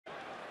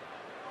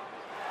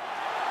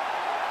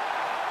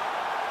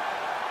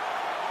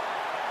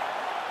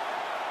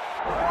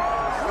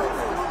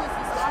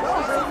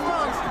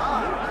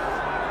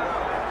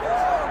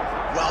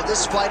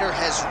this fighter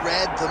has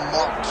read the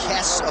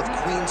Marquess of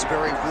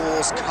Queensberry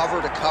rules cover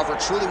to cover.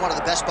 Truly one of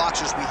the best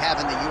boxers we have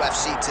in the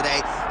UFC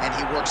today, and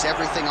he works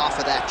everything off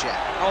of that jab.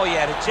 Oh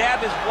yeah, the jab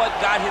is what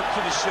got him to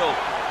the show.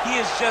 He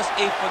is just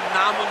a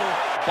phenomenal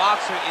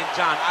boxer, and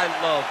John, I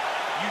love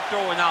you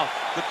throwing out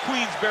the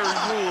Queensberry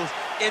rules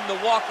in the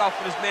walkout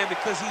for this man,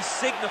 because he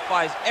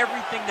signifies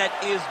everything that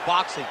is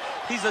boxing.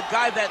 He's a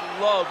guy that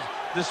loves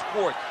the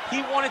sport.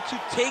 He wanted to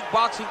take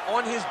boxing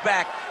on his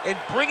back and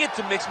bring it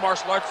to mixed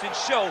martial arts and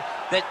show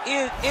that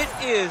it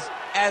is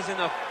as an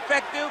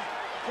effective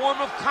form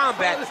of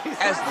combat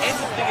as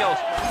anything else.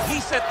 He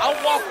said, I'll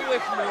walk away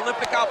from an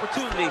Olympic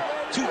opportunity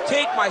to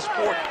take my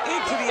sport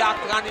into the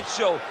octagon and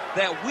show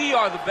that we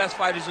are the best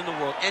fighters in the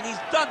world. And he's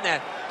done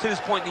that to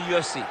this point in the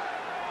UFC.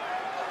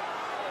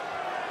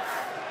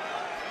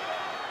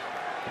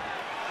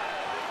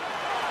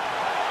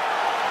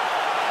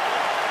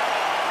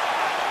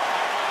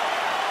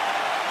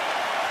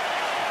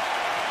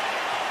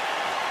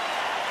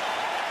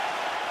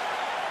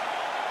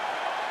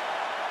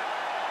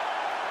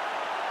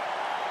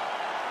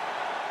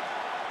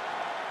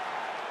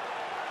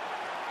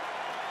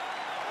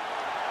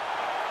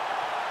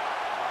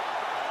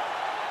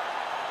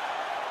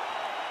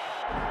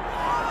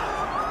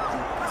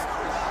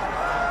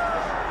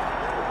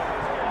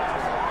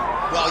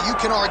 Well, you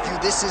can argue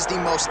this is the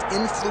most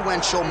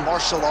influential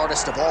martial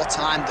artist of all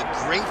time, the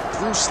great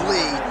Bruce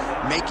Lee,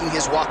 making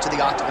his walk to the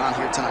octagon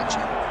here tonight,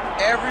 Jim.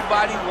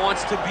 Everybody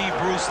wants to be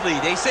Bruce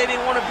Lee. They say they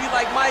want to be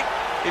like Mike.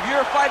 If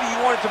you're a fighter, you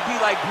want it to be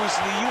like Bruce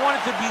Lee. You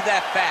want it to be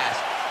that fast.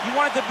 You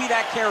want it to be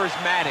that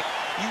charismatic.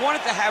 You want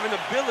it to have an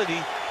ability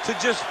to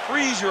just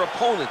freeze your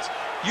opponents.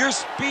 Your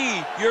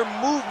speed, your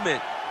movement,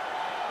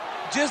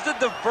 just the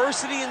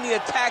diversity in the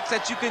attacks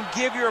that you can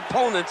give your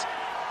opponents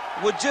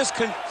would just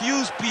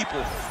confuse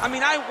people. I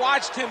mean, I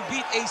watched him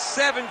beat a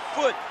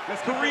 7-foot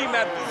Kareem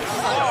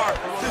Abdul-Jabbar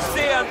to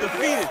stay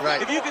undefeated.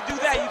 Right. If you could do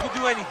that, you could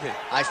do anything.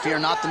 I fear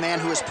not the man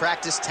who has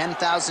practiced 10,000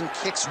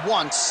 kicks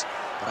once,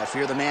 but I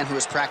fear the man who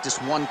has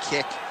practiced one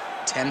kick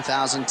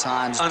 10,000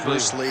 times.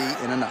 Bruce Lee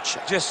in a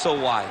nutshell. Just so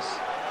wise.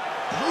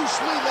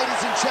 Bruce Lee,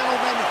 ladies and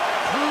gentlemen,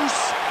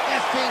 Bruce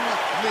effing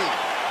Lee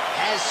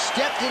has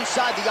stepped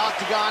inside the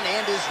octagon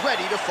and is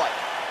ready to fight.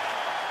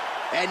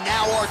 And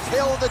now our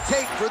tale of the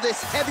tape for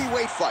this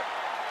heavyweight fight.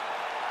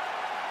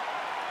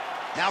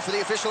 Now for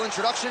the official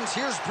introductions,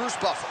 here's Bruce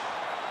Buffer.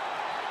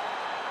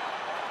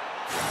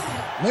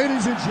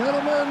 Ladies and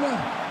gentlemen,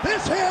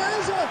 this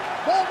is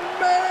the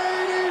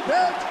main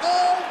event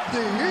of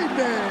the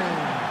evening.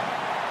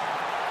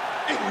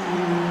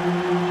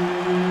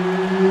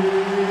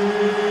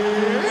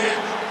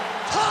 It's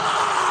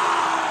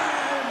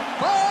time!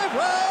 5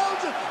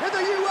 rounds in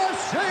the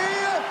UFC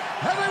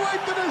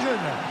heavyweight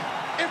division.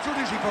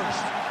 Introducing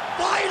first,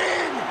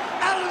 fighting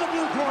out of the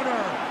blue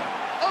corner,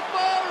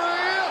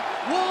 Omari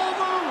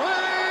Wolverine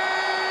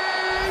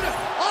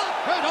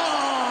Akhmedov.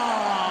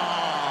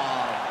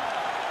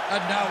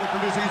 And now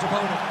introducing his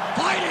opponent,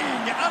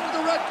 fighting out of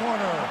the red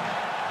corner,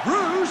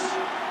 Bruce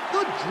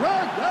the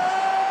Dragon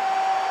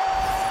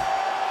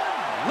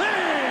Lee.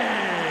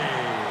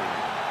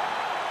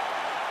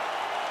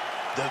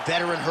 The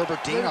veteran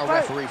Herbert Dean, our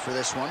referee for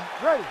this one.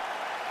 Ready.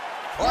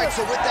 All right,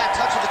 so with that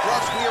touch of the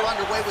gloves, we are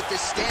underway with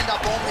this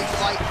stand-up-only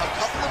fight. A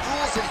couple of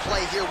rules in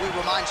play here, we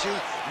remind you.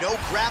 No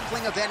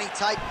grappling of any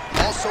type.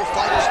 Also,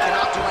 fighters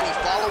cannot do any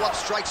follow-up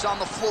strikes on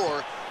the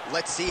floor.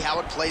 Let's see how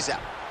it plays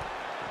out.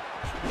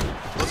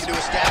 Looking to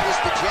establish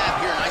the jab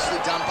here. Nicely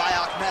done by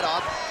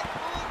Akhmedov.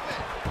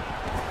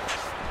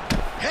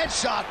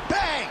 Headshot,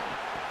 bang!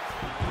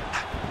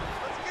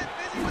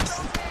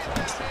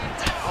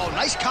 Oh,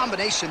 nice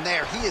combination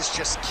there. He is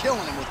just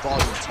killing him with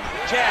volume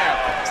tonight. Jab,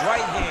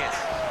 right hand,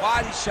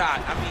 body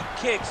shot,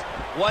 kicks.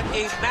 What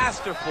a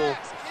masterful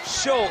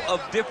show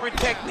of different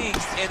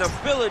techniques and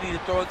ability to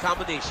throw in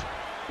combination.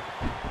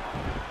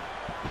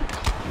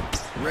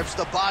 Rips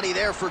the body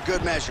there for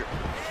good measure.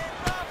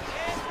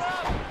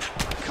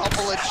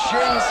 Couple of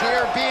chins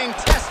here being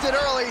tested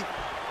early.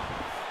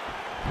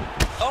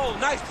 Oh,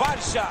 nice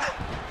body shot.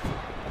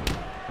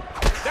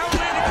 That one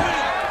landed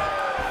clean.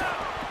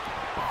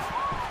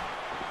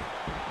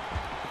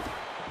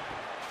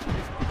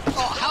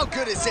 Oh, how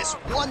good is this?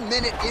 1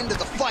 minute into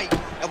the fight,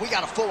 and we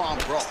got a full-on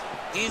brawl.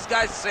 These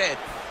guys said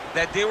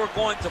that they were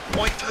going to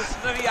point this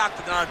into the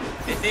octagon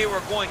and they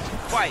were going to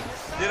fight.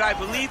 Did I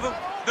believe them?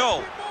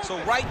 No. So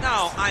right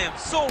now, I am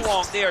so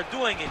wrong. They are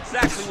doing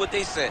exactly what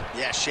they said.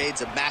 Yeah,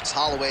 shades of Max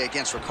Holloway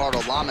against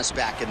Ricardo Lamas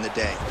back in the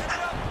day.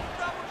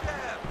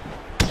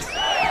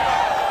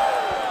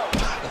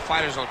 The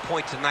fighters on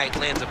point tonight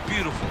lands a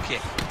beautiful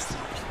kick.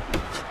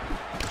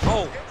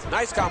 Oh,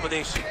 nice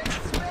combination.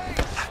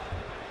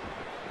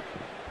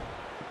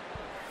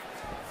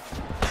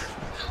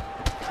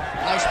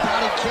 Nice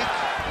body kick.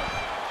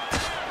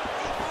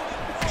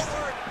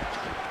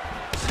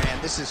 Man,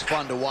 this is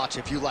fun to watch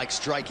if you like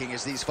striking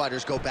as these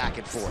fighters go back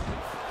and forth.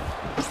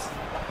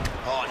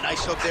 Oh,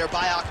 nice hook there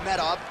by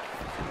Akhmedov.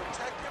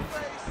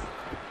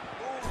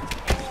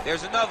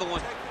 There's another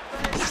one.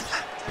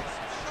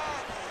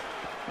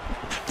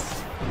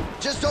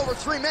 Just over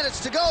 3 minutes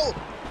to go.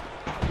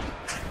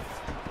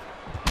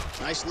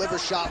 Nice liver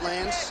shot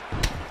lands.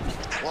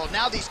 Well,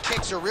 now these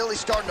kicks are really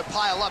starting to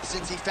pile up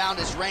since he found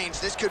his range.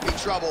 This could be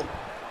trouble.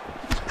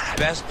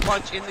 Best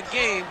punch in the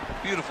game.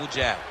 Beautiful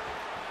jab.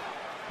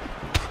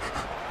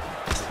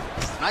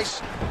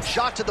 Nice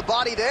shot to the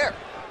body there.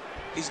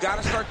 He's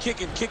got to start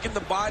kicking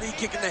the body,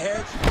 kicking the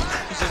head.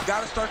 He's just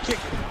got to start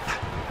kicking.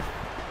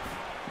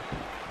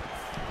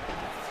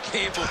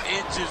 Came from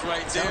inches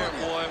right there,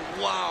 boy.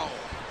 Wow.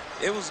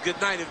 It was good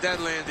night if that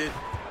landed.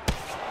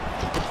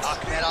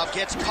 Akhmedov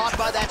gets caught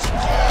by that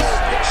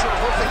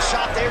picture-perfect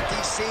shot there,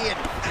 DC, and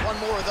one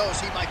more of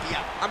those, he might be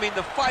out. I mean,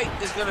 the fight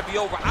is going to be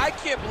over. I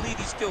can't believe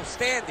he's still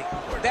standing.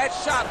 That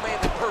shot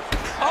landed perfect.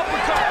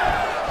 Uppercut.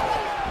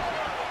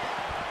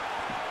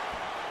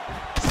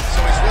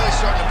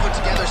 Starting to put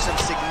together some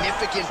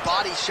significant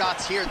body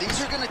shots here.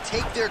 These are going to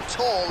take their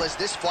toll as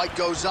this fight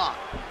goes on.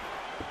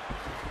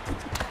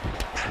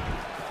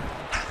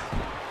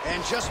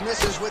 And just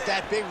misses with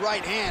that big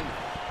right hand.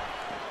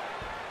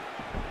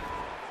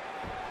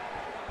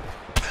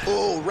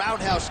 Oh,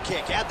 roundhouse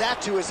kick. Add that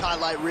to his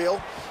highlight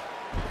reel.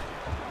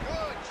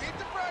 Good. Keep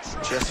the pressure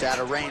on. Just out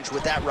of range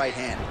with that right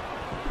hand.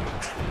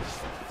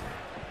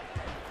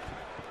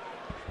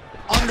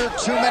 Under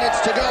 2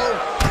 minutes to go.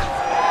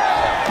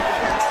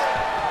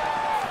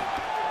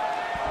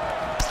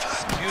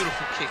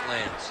 Beautiful kick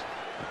lands.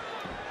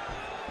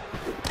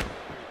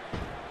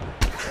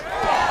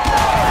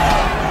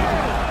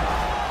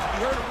 He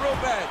hurt him real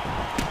bad.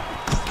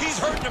 He's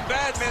hurting him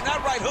bad, man.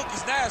 That right hook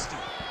is nasty.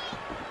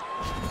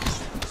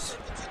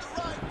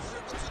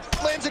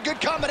 Lands a good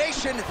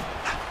combination.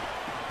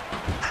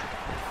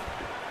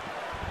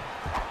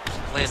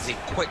 Lands a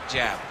quick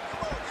jab.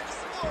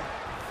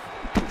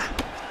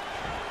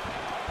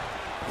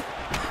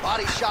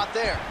 Body shot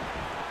there.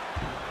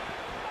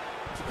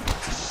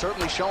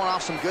 Certainly showing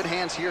off some good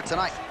hands here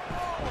tonight.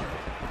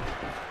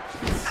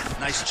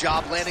 Nice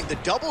job landing the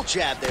double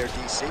jab there,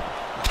 DC.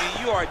 I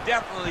mean, you are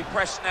definitely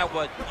pressing that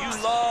one.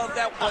 You love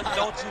that one,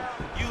 don't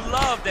you? You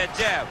love that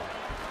jab.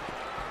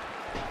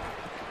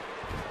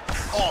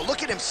 Oh,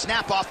 look at him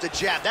snap off the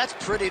jab. That's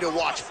pretty to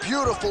watch.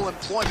 Beautiful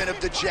employment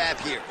of the jab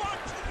here.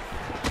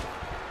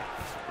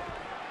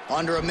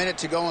 Under a minute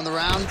to go in the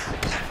round.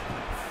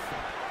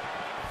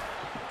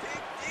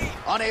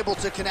 Unable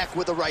to connect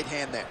with the right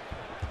hand there.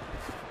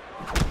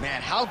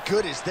 Man, how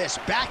good is this?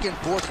 Back and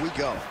forth we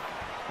go.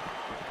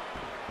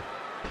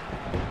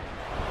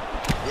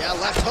 Yeah,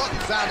 left hook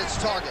found its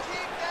target.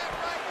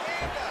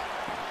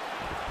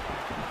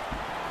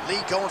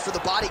 Lee going for the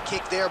body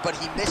kick there, but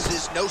he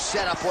misses. No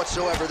setup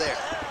whatsoever there.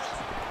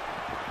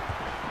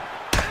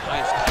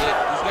 Nice kick.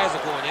 These guys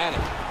are going at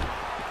it.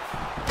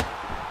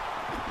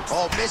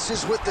 Oh,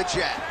 misses with the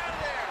jab.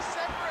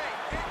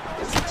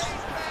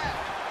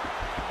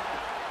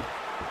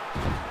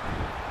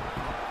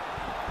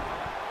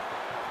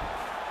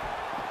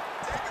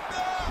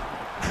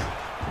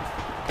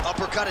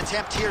 Uppercut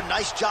attempt here.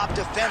 Nice job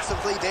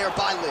defensively there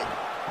by Lee.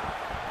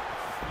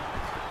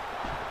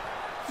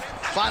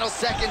 Final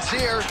seconds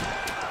here.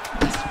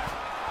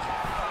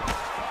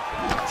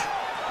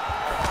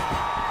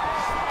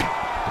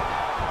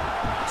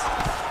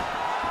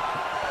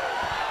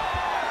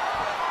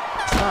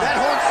 That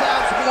horn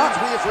sounds means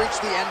we have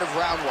reached the end of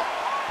round one.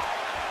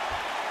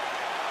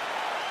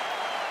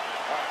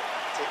 All right,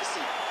 take a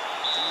seat.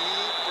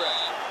 Deep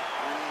breath.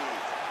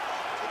 Breathe.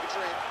 Take a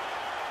drink.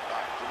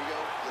 All right, here we go.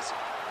 Listen,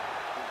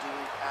 you're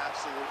doing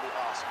absolutely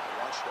awesome.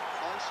 I want you to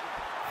punch.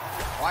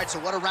 All right, so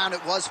what a round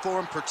it was for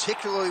him,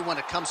 particularly when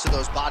it comes to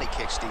those body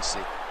kicks, DC.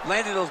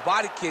 Landed those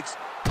body kicks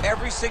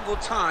every single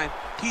time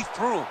he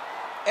threw them.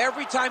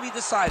 Every time he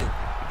decided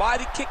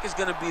body kick is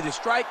going to be the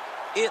strike,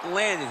 it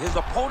landed. His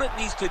opponent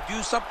needs to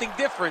do something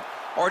different,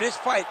 or this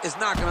fight is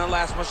not going to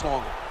last much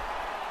longer.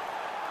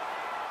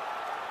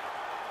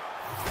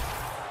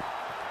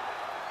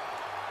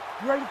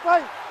 You ready to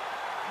fight?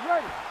 You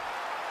ready?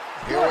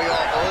 Here we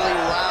are, early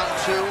round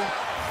two.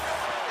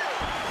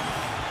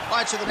 All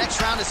right, so the next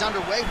round is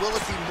underway. Will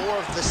it be more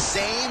of the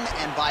same?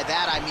 And by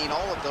that, I mean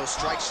all of those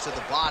strikes to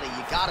the body.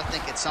 You got to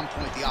think at some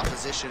point the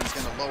opposition is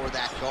going to lower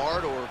that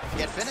guard or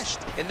get finished.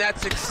 And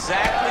that's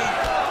exactly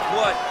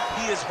what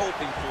he is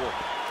hoping for.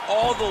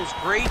 All those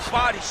great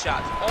body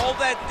shots, all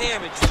that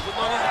damage he's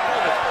putting on his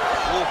opponent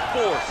will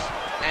force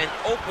an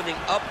opening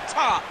up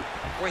top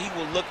where he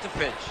will look to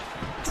finish.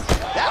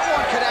 That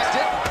one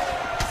connected.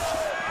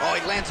 Oh,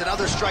 he lands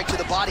another strike to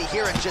the body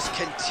here and just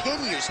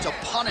continues to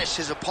punish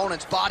his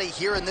opponent's body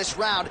here in this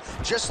round,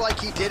 just like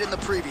he did in the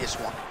previous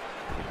one.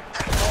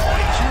 Oh,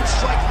 a huge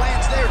strike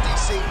lands there,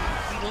 DC.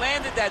 He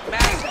landed that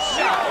massive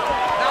shot.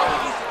 Now he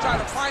needs to try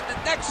to find the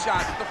next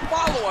shot, the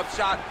follow-up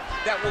shot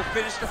that will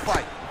finish the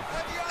fight.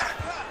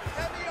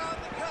 Heavy on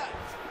the cut.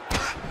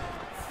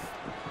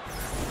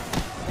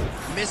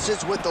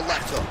 Misses with the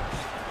left hook.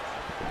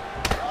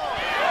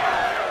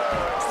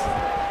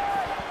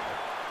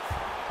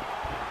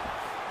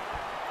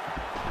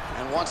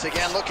 Once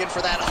again, looking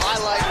for that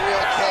highlight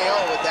reel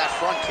KO with that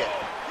front kick.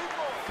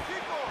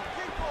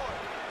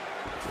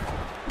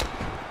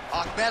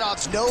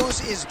 Akhmedov's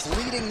nose is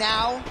bleeding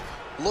now.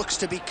 Looks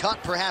to be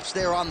cut, perhaps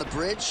there on the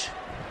bridge.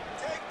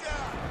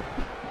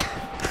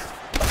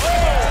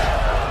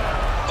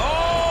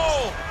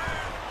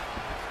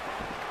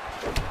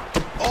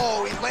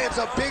 Oh, he lands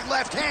a big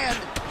left hand.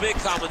 Big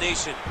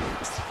combination.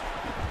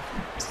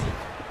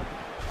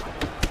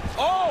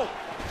 Oh!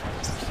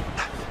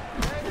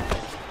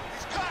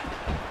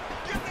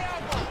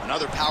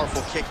 Another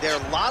powerful kick there.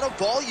 A lot of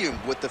volume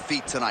with the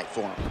feet tonight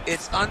for him.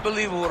 It's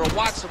unbelievable to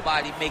watch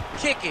somebody make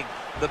kicking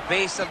the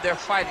base of their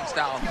fighting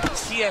style.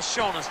 He has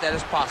shown us that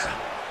it's possible.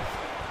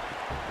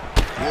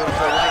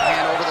 Beautiful right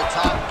hand over the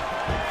top.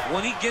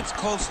 When he gets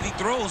close and he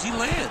throws, he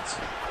lands.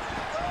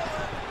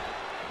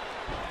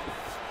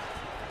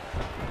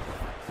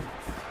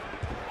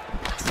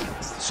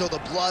 So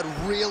the blood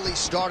really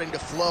starting to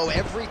flow.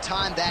 Every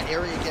time that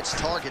area gets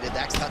targeted,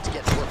 that cut's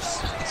getting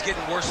worse. It's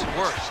getting worse and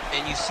worse.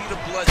 And you see the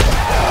blood.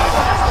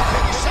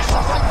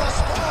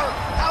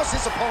 How's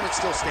his opponent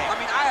still standing? I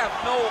mean, I have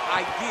no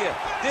idea.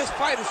 This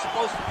fight is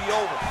supposed to be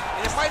over.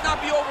 And it might not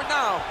be over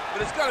now,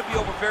 but it's going to be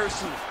over very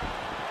soon.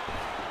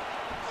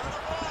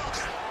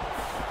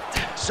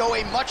 So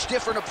a much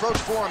different approach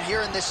for him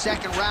here in this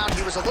second round.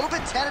 He was a little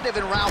bit tentative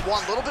in round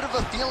one, a little bit of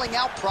a feeling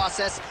out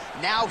process.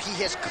 Now he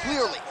has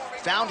clearly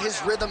found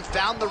his rhythm,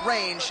 found the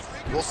range.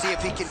 We'll see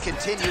if he can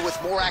continue with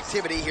more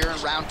activity here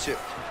in round two.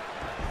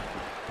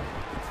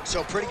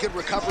 So pretty good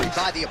recovery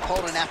by the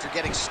opponent after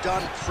getting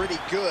stunned pretty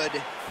good.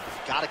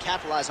 Got to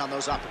capitalize on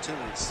those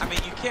opportunities. I mean,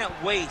 you can't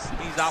waste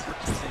these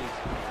opportunities.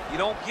 You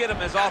don't get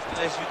them as often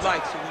as you'd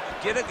like. So when you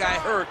get a guy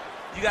hurt,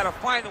 you got to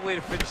find a way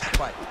to finish the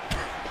fight.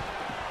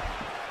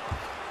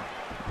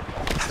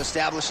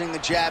 Establishing the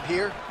jab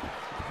here.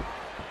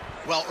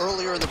 Well,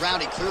 earlier in the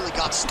round, he clearly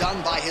got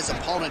stunned by his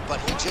opponent, but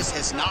he just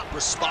has not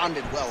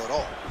responded well at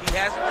all. He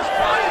hasn't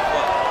responded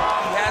well.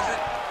 He hasn't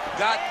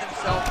gotten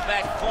himself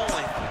back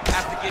going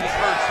after getting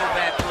hurt so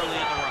bad early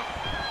in the round.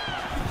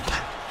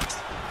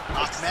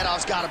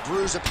 Akhmedov's got a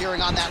bruise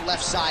appearing on that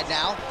left side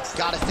now.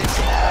 Got to think,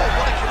 oh,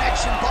 what a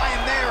connection by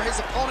him there. His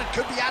opponent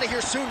could be out of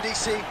here soon,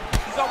 DC.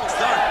 He's almost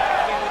done.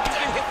 I mean, when you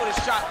get hit with a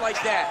shot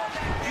like that,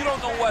 you don't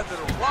know whether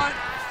to run,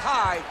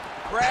 hide,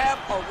 grab,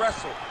 or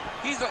wrestle.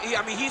 He's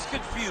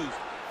confused.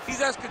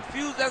 He's as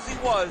confused as he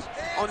was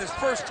on his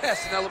first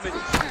test in elementary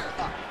school.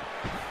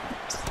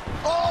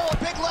 Oh, a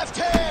big left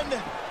hand.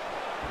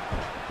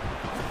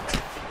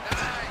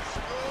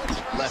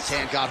 Left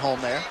hand got home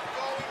there.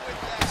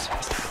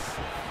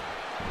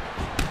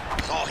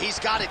 Oh, he's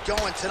got it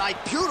going tonight.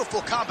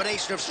 Beautiful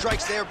combination of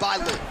strikes there by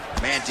Lee.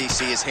 Man,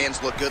 DC, his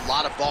hands look good. A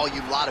lot of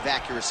volume, a lot of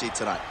accuracy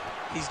tonight.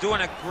 He's doing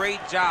a great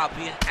job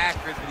being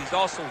accurate, but he's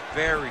also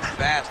very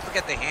fast. Look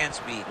at the hand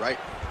speed. Right.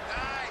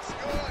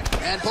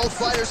 And both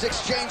fighters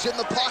exchange in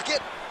the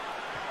pocket.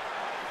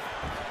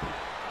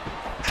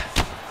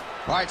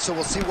 All right, so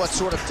we'll see what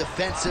sort of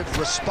defensive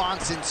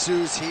response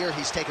ensues here.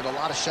 He's taken a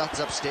lot of shots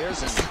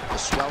upstairs, and the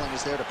swelling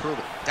is there to prove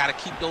it. Got to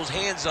keep those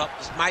hands up.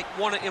 Just might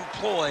want to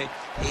employ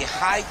a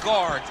high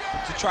guard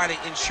to try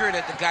to ensure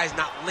that the guy's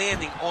not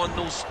landing on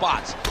those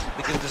spots,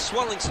 because the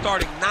swelling's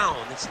starting now,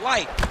 and it's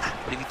light.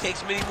 But if he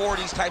takes many more of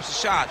these types of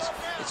shots,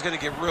 it's going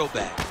to get real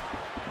bad.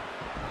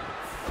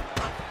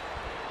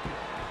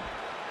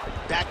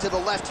 Back to the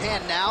left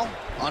hand now,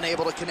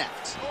 unable to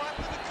connect.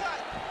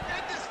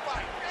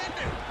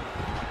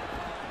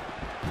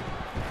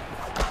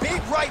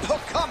 Big right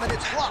hook coming,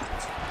 it's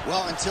blocked.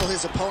 Well, until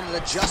his opponent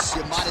adjusts,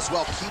 you might as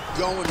well keep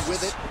going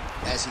with it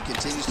as he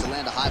continues to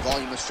land a high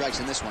volume of strikes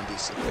in this one,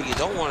 DC. Well, you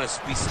don't want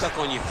to be stuck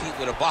on your feet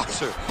with a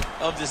boxer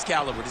of this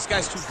caliber. This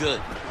guy's too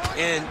good.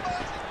 And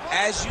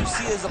as you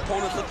see his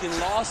opponent looking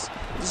lost,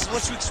 this is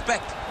what you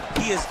expect.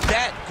 He is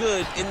that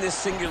good in this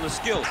singular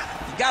skill.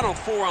 He got on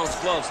 4-ounce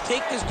gloves.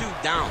 Take this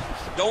dude down.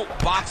 Don't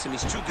box him.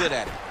 He's too good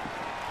at it.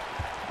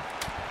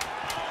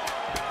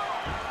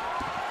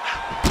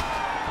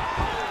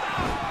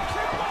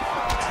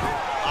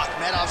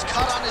 Akhmedov's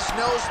cut on his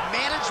nose,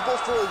 manageable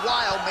for a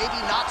while, maybe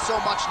not so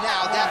much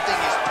now. That thing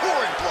is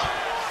pouring blood.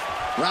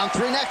 Round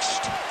 3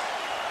 next.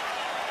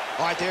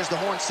 All right, there's the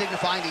horn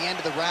signifying the end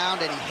of the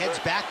round, and he heads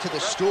back to the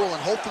stool,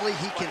 and hopefully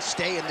he can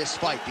stay in this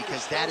fight,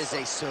 because that is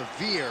a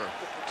severe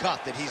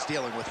cut that he's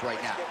dealing with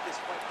right now.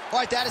 All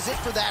right, that is it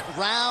for that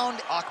round.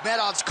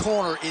 Akhmedov's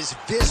corner is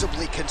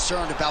visibly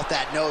concerned about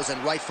that nose,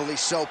 and rightfully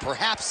so.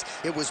 Perhaps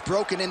it was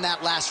broken in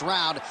that last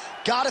round.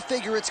 Gotta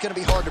figure it's gonna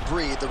be hard to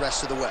breathe the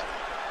rest of the way.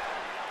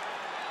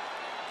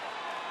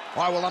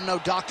 All right, well, I'm no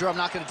doctor. I'm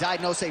not gonna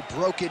diagnose a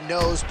broken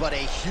nose, but a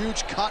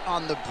huge cut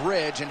on the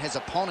bridge, and his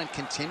opponent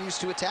continues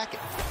to attack it.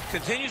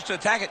 Continues to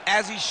attack it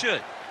as he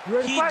should.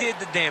 He did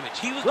the damage.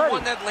 He was the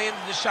one that landed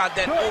the shot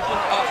that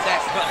opened up that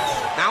cut.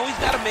 Now he's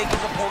got to make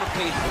his opponent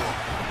pay for it.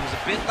 He was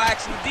a bit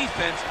lax in the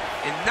defense,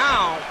 and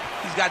now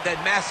he's got that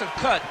massive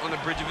cut on the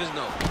bridge of his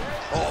nose.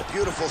 Oh,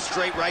 beautiful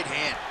straight right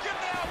hand.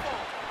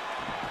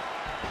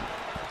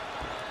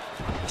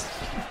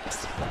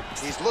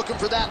 He's looking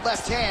for that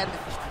left hand.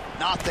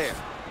 Not there.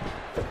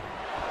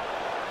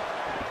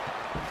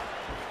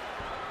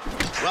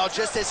 Well,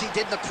 just as he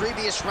did in the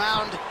previous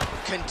round,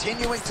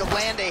 Continuing to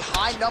land a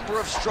high number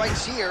of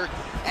strikes here,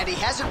 and he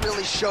hasn't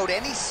really showed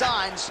any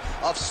signs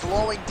of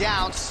slowing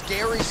down.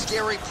 Scary,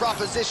 scary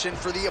proposition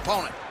for the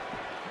opponent.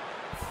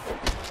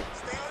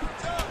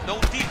 No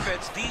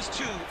defense. These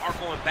two are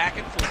going back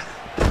and forth.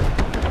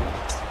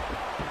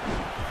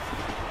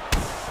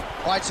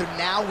 All right, so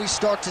now we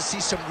start to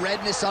see some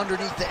redness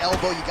underneath the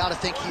elbow. You got to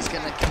think he's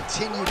going to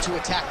continue to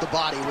attack the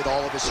body with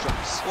all of his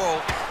strikes. Well,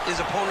 his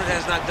opponent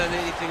has not done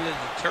anything to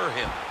deter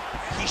him.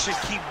 He should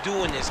keep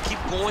doing this, keep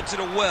going to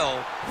the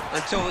well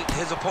until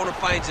his opponent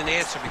finds an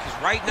answer, because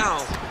right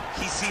now,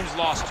 he seems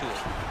lost to it.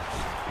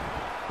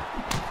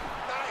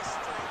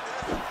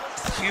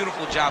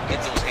 Beautiful job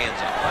getting those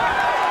hands up.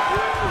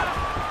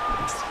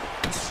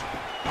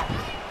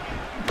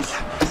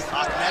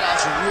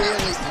 Akhmedov's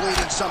really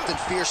bleeding something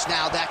fierce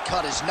now. That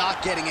cut is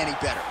not getting any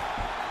better.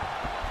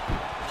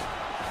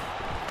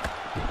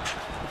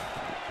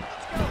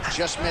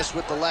 Just missed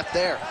with the left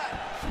there.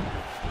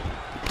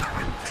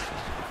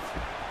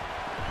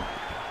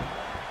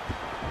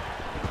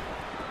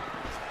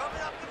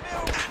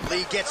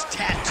 Lee gets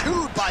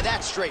tattooed by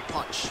that straight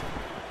punch.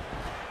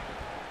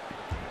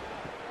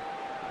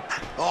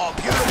 Oh,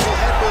 beautiful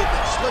head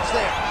movement, slips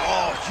there.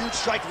 Oh, huge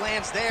strike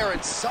lands there,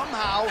 and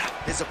somehow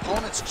his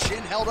opponent's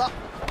chin held up.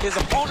 His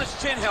opponent's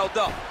chin held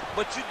up,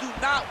 but you do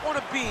not want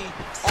to be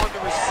on the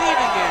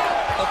receiving end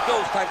of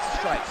those types of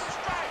strikes.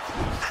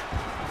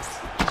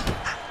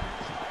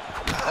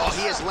 Oh,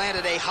 he has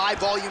landed a high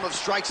volume of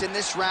strikes in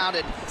this round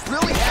and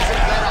really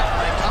hasn't let up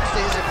when it comes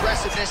to his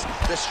aggressiveness.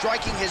 The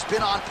striking has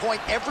been on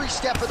point every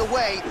step of the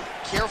way.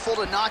 Careful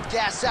to not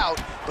gas out,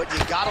 but you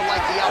gotta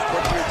like the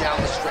output here down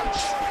the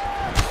stretch.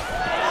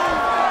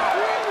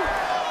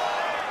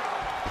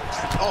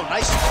 Oh,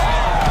 nice.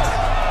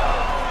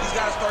 He's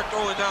got to start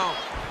throwing down.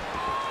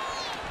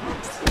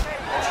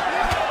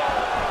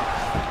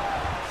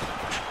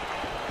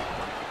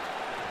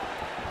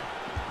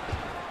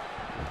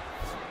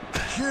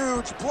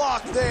 Huge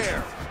block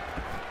there.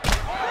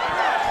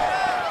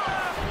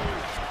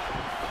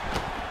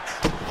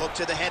 Hook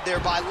to the head there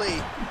by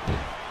Lee.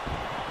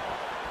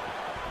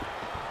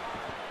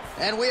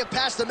 And we have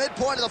passed the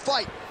midpoint of the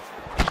fight.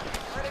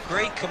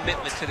 Great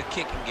commitment to the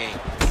kicking game.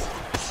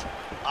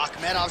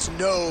 Akhmedov's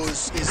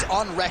nose is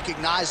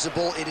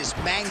unrecognizable. It is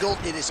mangled.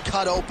 It is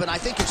cut open. I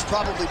think it's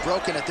probably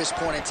broken at this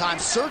point in time.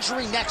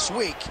 Surgery next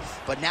week,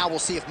 but now we'll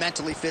see if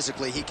mentally,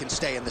 physically, he can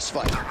stay in this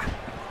fight.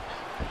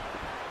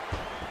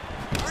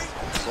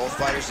 Both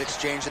fighters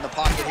exchange in the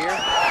pocket here.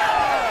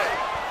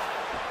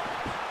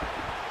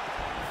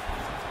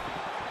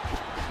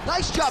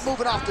 Nice job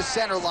moving off the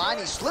center line.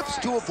 He slips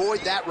to avoid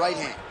that right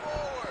hand.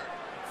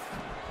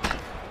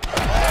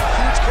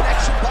 Huge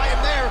connection by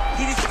him there.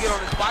 He needs to get on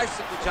his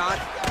bicycle, John.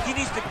 He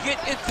needs to get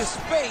into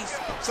space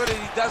so that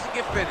he doesn't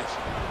get finished.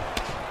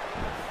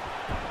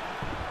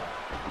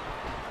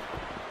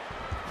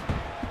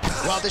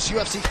 While this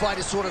UFC fight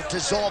is sort of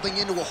dissolving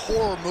into a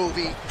horror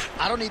movie,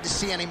 I don't need to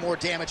see any more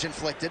damage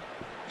inflicted.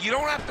 You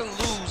don't have to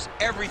lose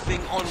everything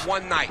on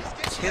one night.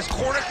 His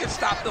corner can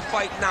stop the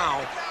fight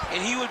now,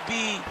 and he would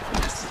be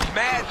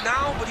mad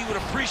now, but he would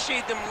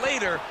appreciate them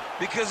later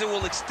because it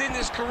will extend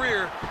his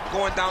career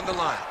going down the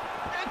line.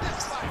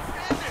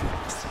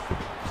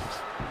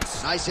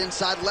 Nice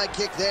inside leg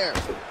kick there.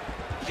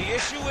 The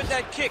issue with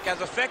that kick,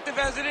 as effective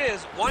as it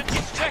is, once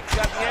it's checked, you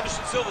got the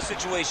Anderson Silva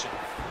situation.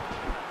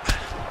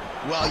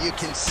 Well, you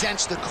can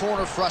sense the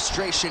corner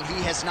frustration.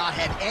 He has not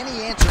had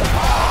any answer.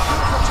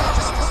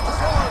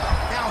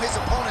 Now his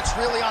opponent's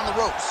really on the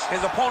ropes.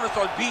 His opponent's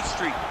on Beat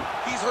Street.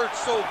 He's hurt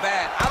so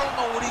bad. I don't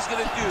know what he's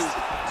going to do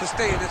to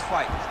stay in this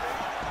fight.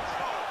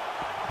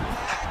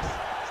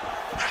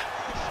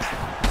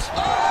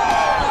 Oh,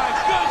 my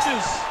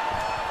goodness!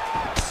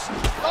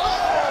 Oh,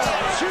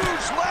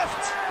 huge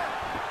left.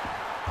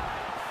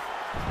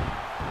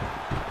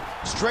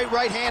 Straight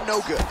right hand,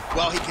 no good.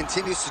 Well, he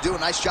continues to do a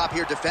nice job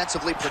here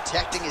defensively,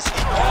 protecting his hip.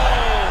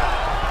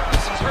 Oh,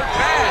 he's hurt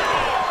bad.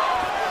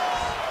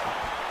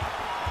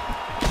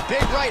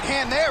 Big right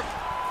hand there.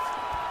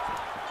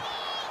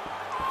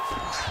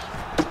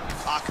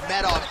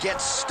 Akhmedov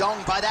gets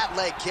stung by that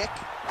leg kick.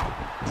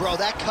 Bro,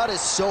 that cut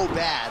is so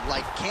bad.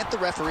 Like, can't the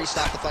referee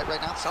stop the fight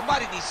right now?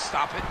 Somebody needs to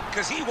stop it,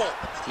 because he won't.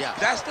 Yeah.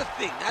 That's the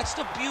thing. That's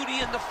the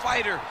beauty in the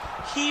fighter.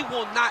 He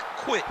will not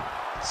quit.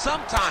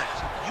 Sometimes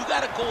you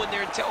got to go in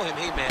there and tell him,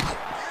 hey, man,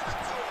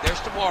 there's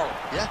tomorrow.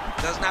 Yeah.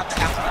 Doesn't have to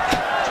happen today.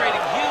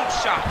 Trading huge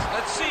shots.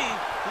 Let's see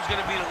who's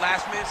going to be the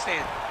last man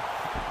standing.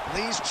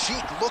 Lee's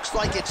cheek looks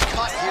like it's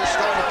cut here,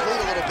 starting to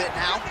bleed a little bit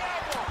now.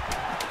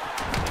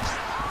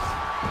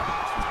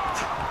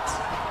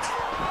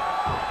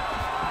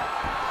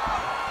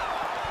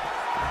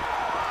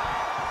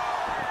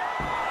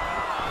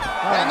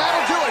 And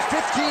that'll do it.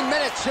 15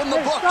 minutes in the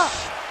books. Stop.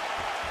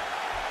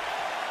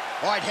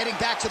 All right, heading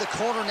back to the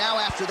corner now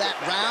after that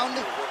round.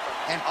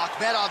 And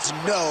Akhmedov's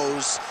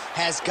nose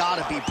has got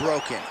to be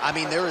broken. I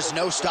mean, there is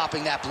no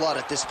stopping that blood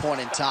at this point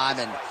in time.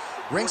 And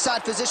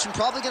ringside physician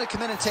probably going to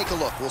come in and take a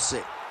look. We'll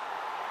see.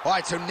 All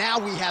right, so now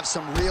we have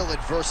some real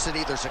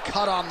adversity. There's a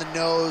cut on the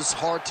nose.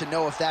 Hard to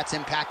know if that's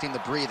impacting the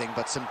breathing,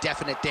 but some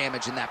definite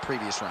damage in that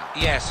previous round.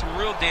 Yeah, some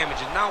real damage.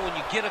 And now when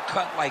you get a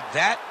cut like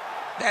that,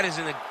 that is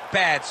in a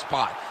bad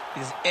spot.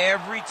 Because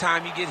every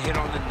time you get hit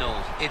on the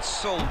nose, it's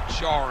so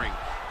jarring.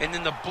 And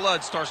then the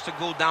blood starts to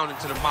go down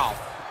into the mouth.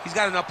 He's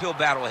got an uphill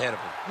battle ahead of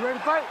him. You ready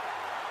to fight?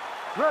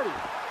 Ready.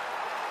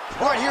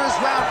 All right, here's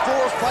round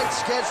 4. Fight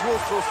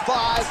scheduled for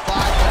 5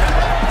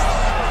 minutes.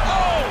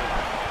 Oh!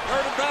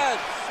 Hurt him bad.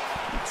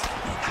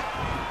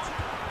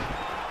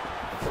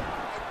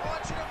 I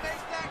want you to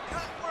make that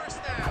cut worse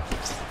now.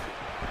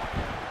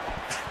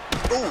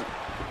 Ooh.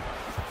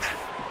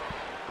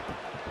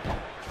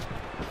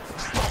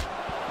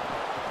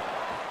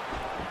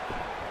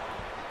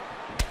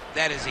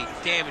 That is a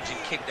damaging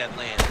kick that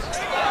lands.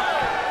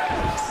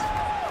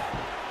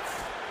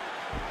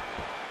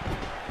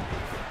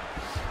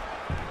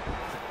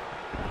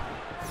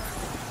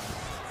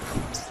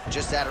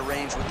 Just out of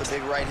range with the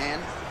big right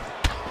hand.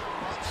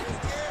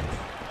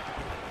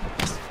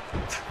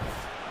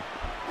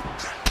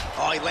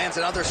 Oh, he lands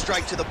another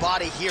strike to the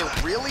body here,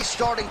 really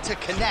starting to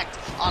connect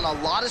on a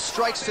lot of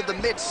strikes to the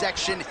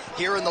midsection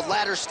here in the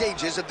latter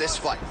stages of this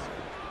fight.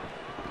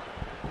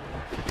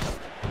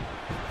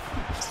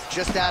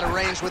 Just out of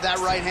range with that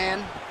right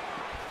hand.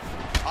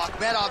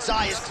 Akhmedov's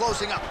eye is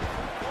closing up.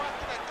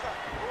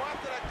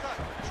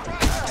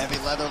 Heavy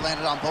leather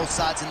landed on both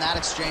sides in that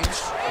exchange.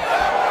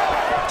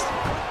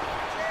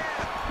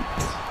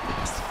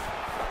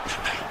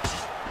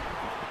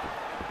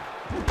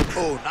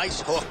 Oh,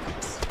 nice hook.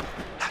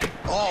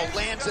 Oh,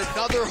 lands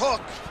another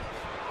hook.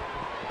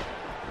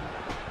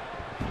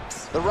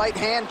 The right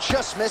hand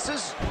just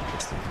misses.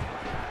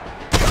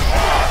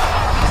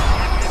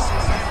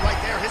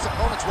 Right there, his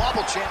opponent's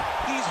wobble champ.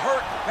 He's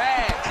hurt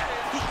bad.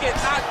 He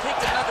cannot take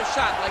another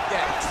shot like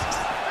that.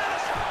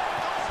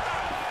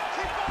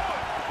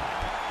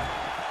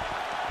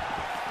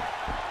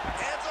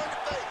 Hands on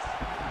your face.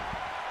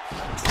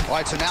 All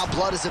right, so now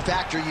blood is a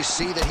factor. You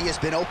see that he has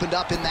been opened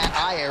up in that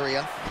eye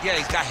area. Yeah,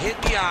 he's got hit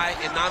in the eye,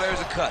 and now there's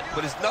a cut.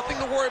 But it's nothing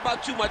to worry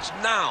about too much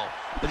now.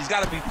 But he's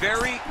got to be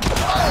very...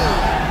 Akhmedov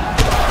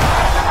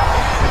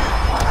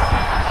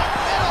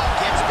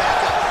gets back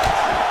up.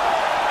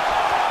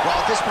 Well,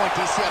 at this point,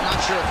 DC, I'm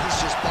not sure if he's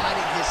just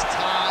biding his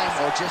time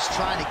or just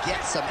trying to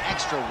get some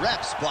extra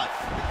reps, but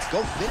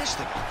go finish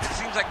the guy. It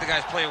seems like the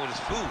guy's playing with his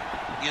food.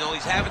 You know,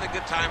 he's having a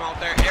good time out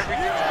there.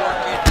 Everything's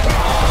working.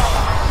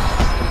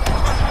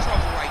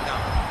 Trouble right now.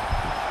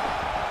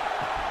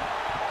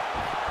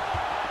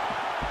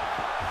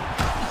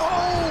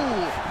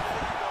 Oh!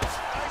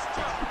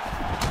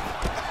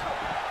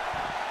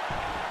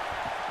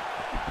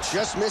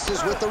 Just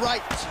misses with the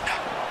right.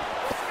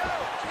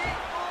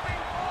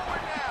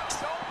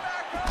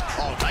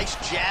 Oh, nice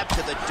jab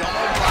to the dome.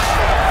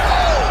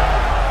 Oh!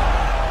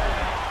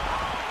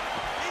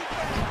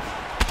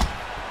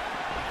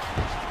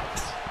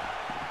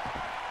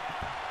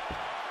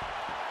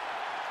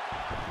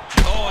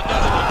 Oh,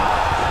 another one.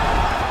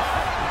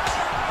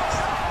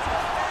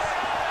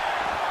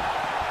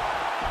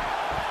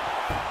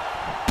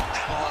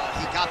 Oh,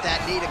 he got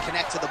that knee to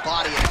connect to the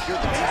body, and if you're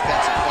the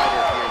defensive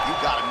fighter here, you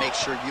got to make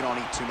sure you don't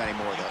eat too many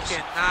more of those. You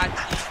cannot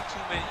eat too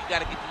many. You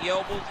got to get the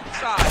elbows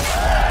inside.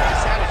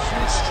 He's had a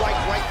huge strike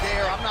right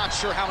there. I'm not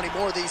sure how many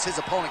more of these his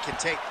opponent can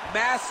take.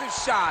 Massive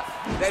shot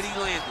that he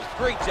landed.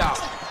 Great job.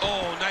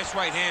 Oh, nice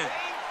right hand.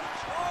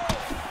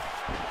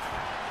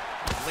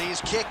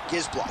 Lee's kick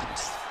is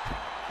blocked.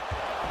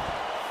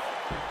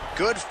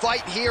 Good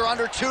fight here,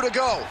 under 2 to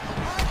go.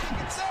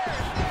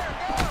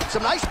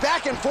 Some nice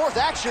back and forth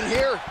action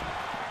here.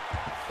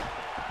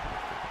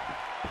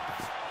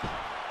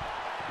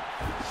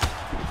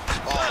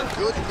 Oh,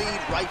 good lead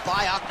right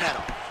by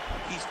Akhmedov.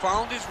 He's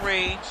found his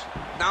range.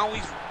 Now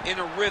he's in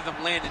a rhythm,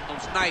 landing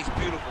those nice,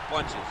 beautiful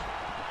punches.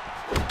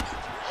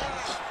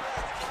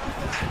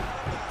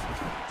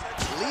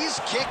 Lee's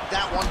kick,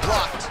 that one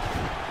blocked.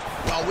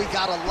 Well, we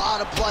got a lot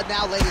of blood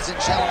now, ladies and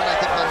gentlemen. I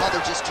think my mother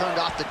just turned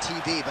off the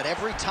TV, but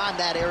every time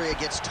that area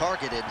gets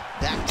targeted,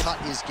 that cut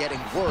is getting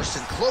worse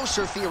and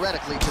closer,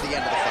 theoretically, to the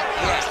end of the fight.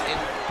 Yeah, and,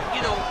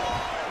 you know,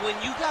 when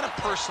you got a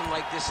person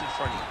like this in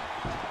front of you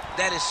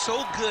that is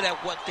so good at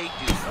what they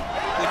do,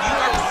 when you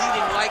are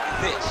bleeding like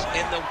this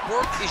and the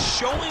work is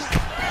showing,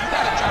 you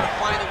got to try to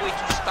find a way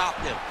to stop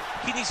them.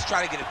 He needs to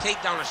try to get a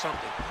takedown or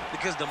something,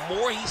 because the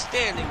more he's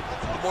standing,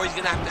 the more he's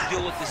going to have to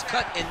deal with this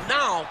cut, and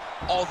now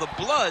all the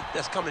blood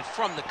that's coming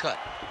from the cut.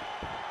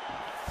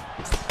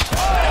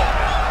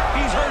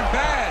 He's hurt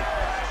bad.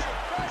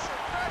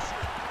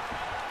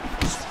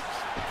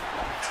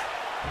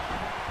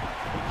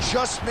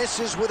 Just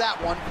misses with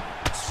that one.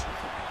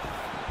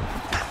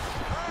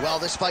 Well,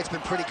 this fight's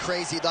been pretty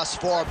crazy thus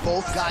far.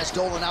 Both guys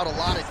doling out a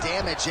lot of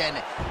damage, and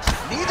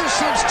neither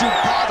seems too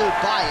bothered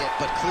by it,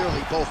 but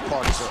clearly both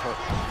parties are hurt.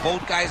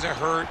 Both guys are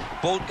hurt.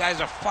 Both guys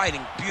are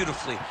fighting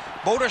beautifully.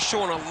 Both are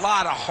showing a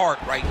lot of heart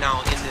right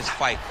now in this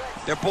fight.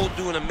 They're both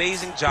doing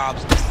amazing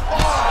jobs. Oh,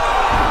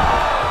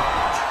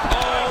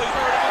 he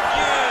hurt him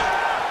again.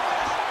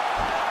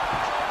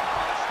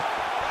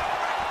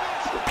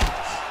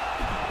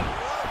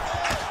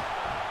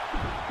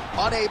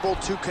 unable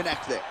to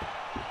connect there.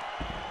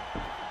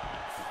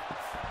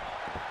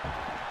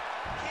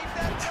 Keep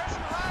that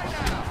pressure high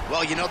now.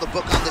 Well, you know the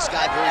book on this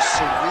guy, very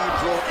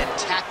cerebral and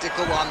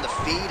tactical on the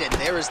feet, and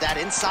there is that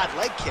inside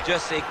leg kick.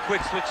 Just a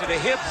quick switch of the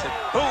hips, and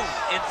boom,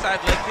 inside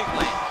leg kick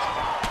lands.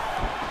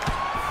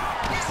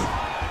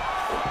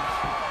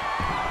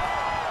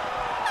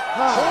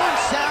 Horn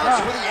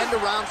sounds for the end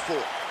of round 4.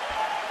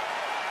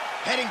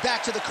 Heading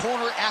back to the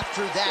corner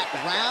after that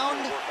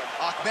round.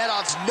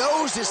 Akhmedov's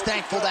nose is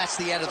thankful that's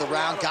the end of the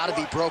round. Got to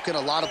be broken.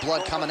 A lot of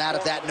blood coming out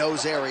of that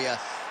nose area.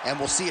 And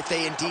we'll see if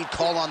they indeed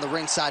call on the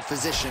ringside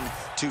physician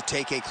to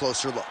take a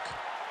closer look.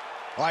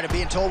 All right, I'm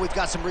being told we've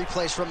got some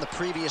replays from the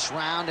previous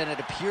round, and it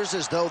appears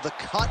as though the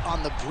cut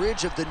on the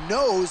bridge of the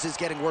nose is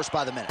getting worse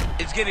by the minute.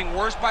 It's getting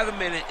worse by the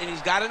minute, and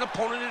he's got an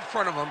opponent in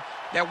front of him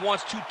that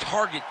wants to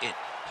target it.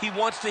 He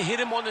wants to hit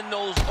him on the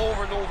nose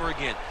over and over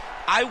again.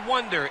 I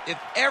wonder if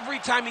every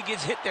time he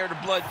gets hit there, the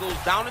blood goes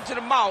down into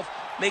the mouth,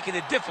 making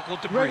it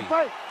difficult to breathe. Ready,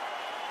 fight.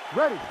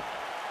 Ready.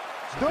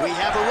 We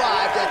have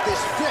arrived at this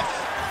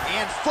 5th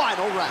and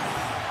final round.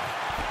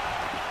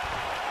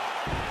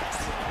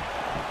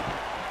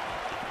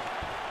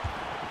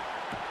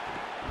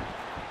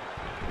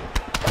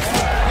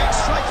 Big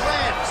strike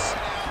lands.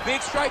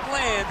 Big strike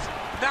lands.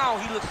 Now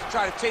he looks to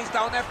try to chase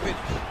down that finish.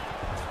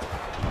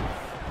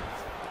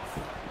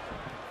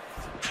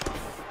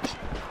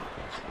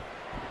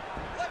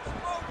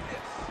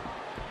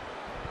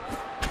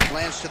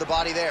 Lands to the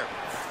body there.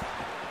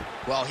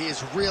 Well, he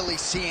is really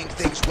seeing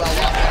things well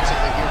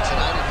offensively here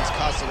tonight, and he's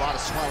caused a lot of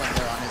swelling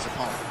there on his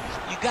opponent.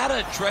 You got to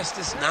address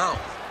this now,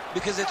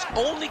 because it's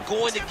only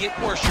going to get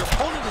worse. Your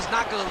opponent is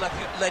not going to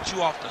let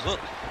you off the hook.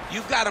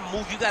 You've got to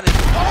move. You got to.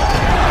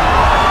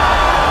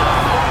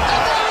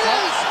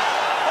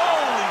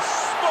 Holy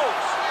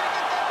smokes!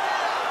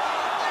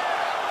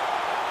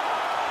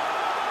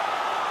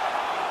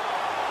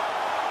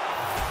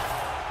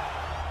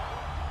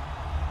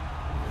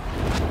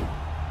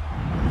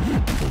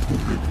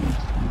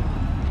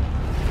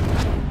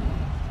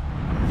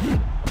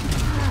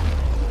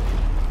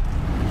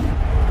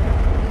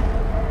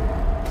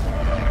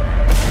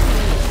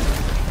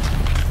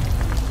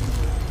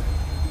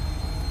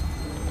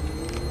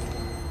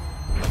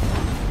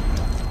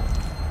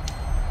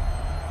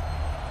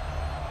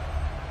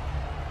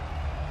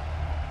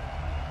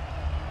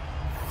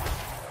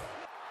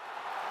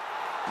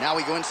 Now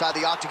we go inside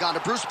the octagon to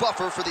Bruce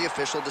Buffer for the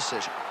official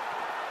decision.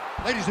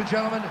 Ladies and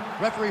gentlemen,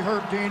 referee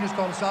Herb Dean has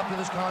called a stop to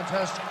this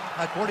contest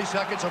at 40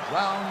 seconds of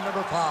round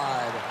number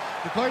 5.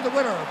 Declaring the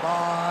winner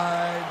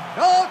by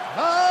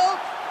knockout,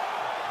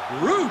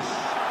 Bruce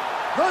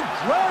the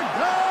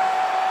Dragon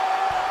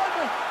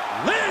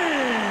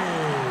Lee!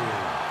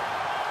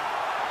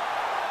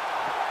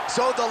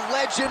 So the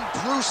legend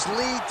Bruce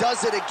Lee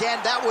does it again.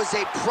 That was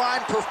a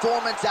prime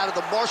performance out of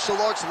the martial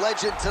arts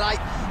legend tonight.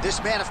 This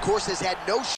man, of course, has had no